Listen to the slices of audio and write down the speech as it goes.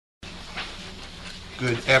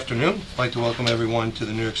Good afternoon. I'd like to welcome everyone to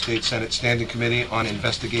the New York State Senate Standing Committee on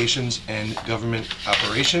Investigations and Government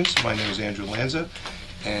Operations. My name is Andrew Lanza,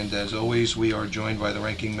 and as always, we are joined by the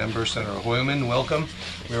ranking member, Senator Hoylman. Welcome.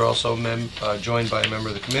 We are also joined by a member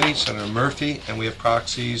of the committee, Senator Murphy, and we have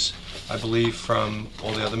proxies, I believe, from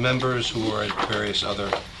all the other members who are at various other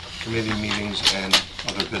committee meetings and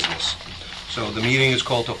other business. So the meeting is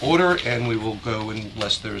called to order, and we will go,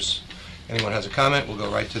 unless anyone has a comment, we'll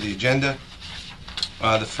go right to the agenda.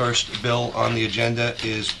 The first bill on the agenda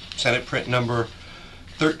is Senate Print Number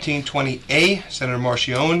 1320A, Senator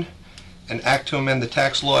Marchione, an act to amend the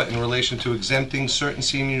tax law in relation to exempting certain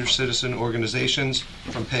senior citizen organizations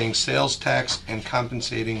from paying sales tax and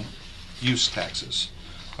compensating use taxes.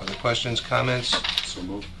 Are there questions, comments? So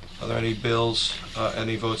moved. Are there any bills,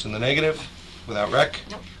 any votes in the negative? Without rec?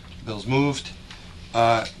 No. Bill's moved.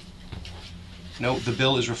 No, the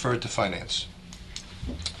bill is referred to Finance.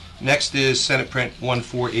 Next is Senate Print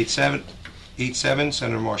 1487,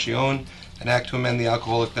 Senator Marchione, an act to amend the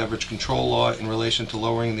alcoholic beverage control law in relation to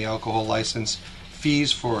lowering the alcohol license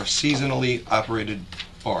fees for seasonally operated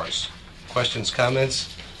bars. Questions,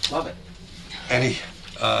 comments? Love it. Any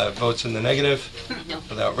votes in the negative? No.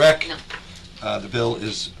 Without rec? No. The bill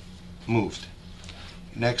is moved.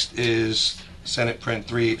 Next is Senate Print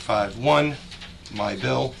 3851, my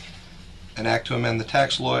bill, an act to amend the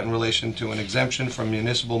tax law in relation to an exemption from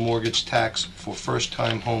municipal mortgage tax for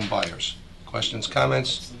first-time home buyers. Questions,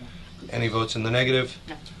 comments? Any votes in the negative?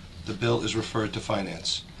 No. The bill is referred to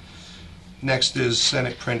Finance. Next is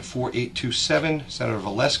Senate Print 4827, Senator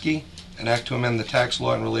Valesky, an act to amend the tax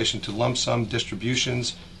law in relation to lump sum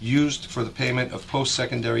distributions used for the payment of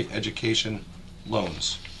post-secondary education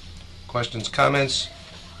loans. Questions, comments?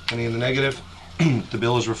 Any in the negative? The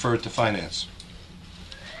bill is referred to Finance.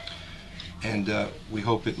 And we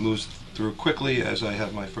hope it moves through quickly, as I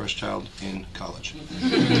have my first child in college.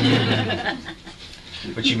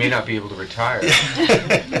 But you may not be able to retire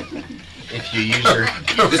if you use your...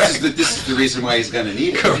 This is the reason why he's going to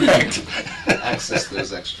need it. Correct. Access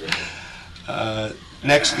those extra.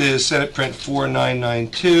 Next is Senate Print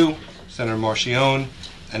 4992, Senator Marchione,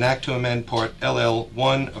 an act to amend Part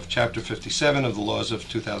LL1 of Chapter 57 of the laws of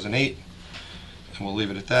 2008. And we'll leave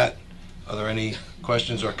it at that. Are there any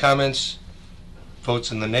questions or comments?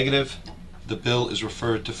 Votes in the negative? The bill is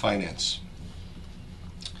referred to Finance.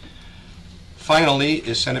 Finally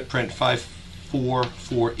is Senate Print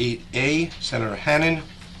 5448A, Senator Hannan,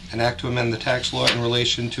 an act to amend the tax law in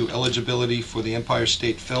relation to eligibility for the Empire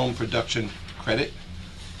State Film Production Credit.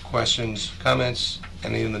 Questions, comments?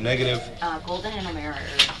 Any in the negative? Golden and O'Mara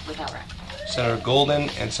are without rec. Senator Golden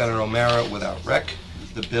and Senator O'Mara without rec.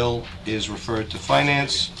 The bill is referred to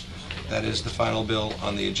Finance. That is the final bill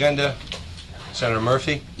on the agenda. Senator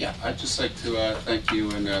Murphy? Yeah, I'd just like to thank you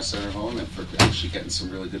and Senator Holman for actually getting some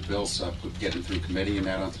really good bills, getting through committee and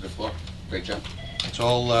out onto the floor. Great job. It's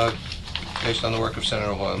all based on the work of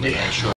Senator Hoylman, I'm sure.